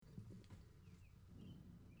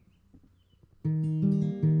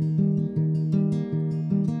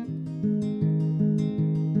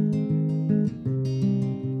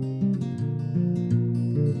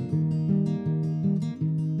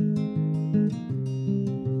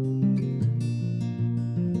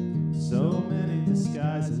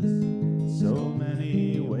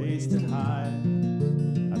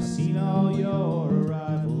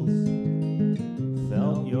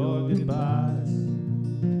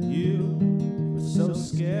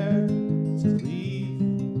scared to leave,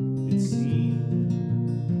 it seemed,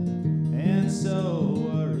 and so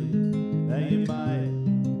worried that you might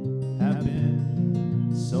have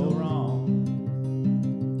been so wrong.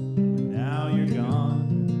 But now you're gone.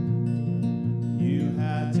 You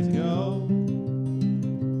had to go.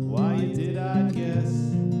 Why you did, I guess,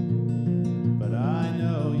 but I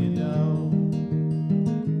know you know.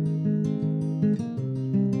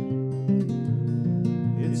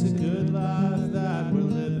 It's a good life that we're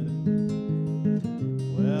living.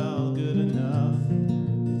 Well, good enough.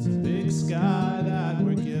 It's a big sky that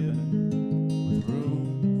we're given, with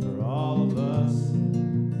room for all of us.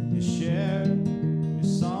 You share your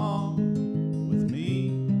song with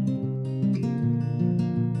me.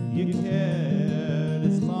 You cared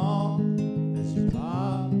as long as you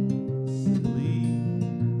possibly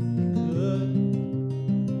could.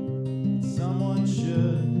 Someone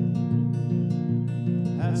should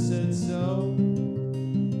have said so.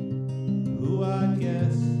 Who, I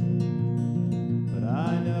guess, but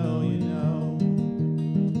I know you know.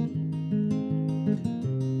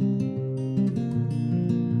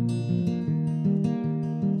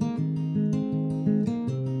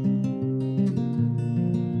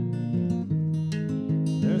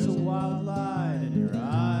 There's a wild light in your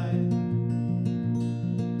eye.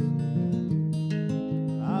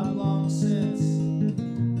 I've long since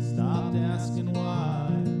stopped asking why.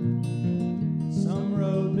 Some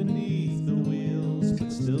road beneath the wheels,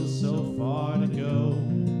 but still so far to go.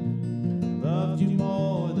 I loved you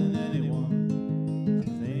more than anyone I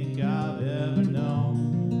think I've ever known.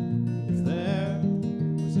 If there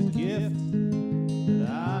was a gift that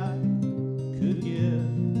I could give,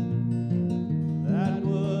 that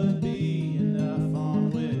would be enough on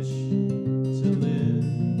which to live.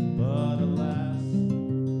 But alas,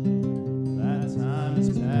 that time has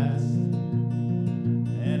passed,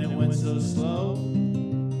 and it went so slow.